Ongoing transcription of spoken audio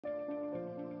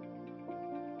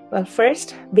Well,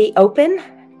 first, be open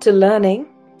to learning,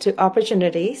 to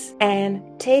opportunities, and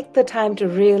take the time to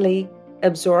really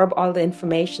absorb all the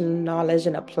information, knowledge,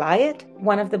 and apply it.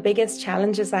 One of the biggest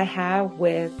challenges I have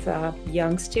with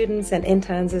young students and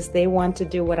interns is they want to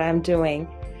do what I'm doing.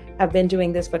 I've been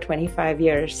doing this for 25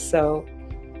 years. So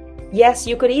yes,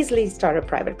 you could easily start a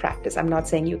private practice. I'm not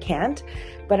saying you can't,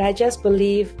 but I just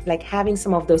believe like having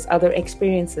some of those other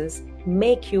experiences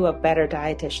make you a better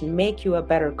dietitian, make you a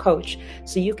better coach,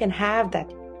 so you can have that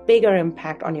bigger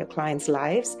impact on your clients'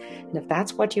 lives. And if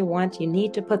that's what you want, you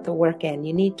need to put the work in.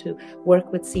 You need to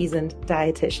work with seasoned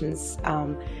dietitians,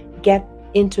 get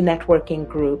into networking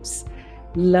groups,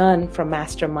 learn from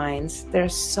masterminds. There are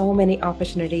so many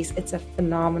opportunities. It's a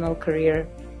phenomenal career.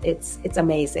 It's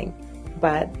amazing.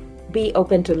 But be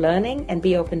open to learning and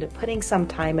be open to putting some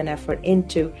time and effort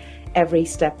into every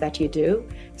step that you do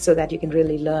so that you can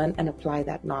really learn and apply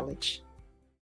that knowledge.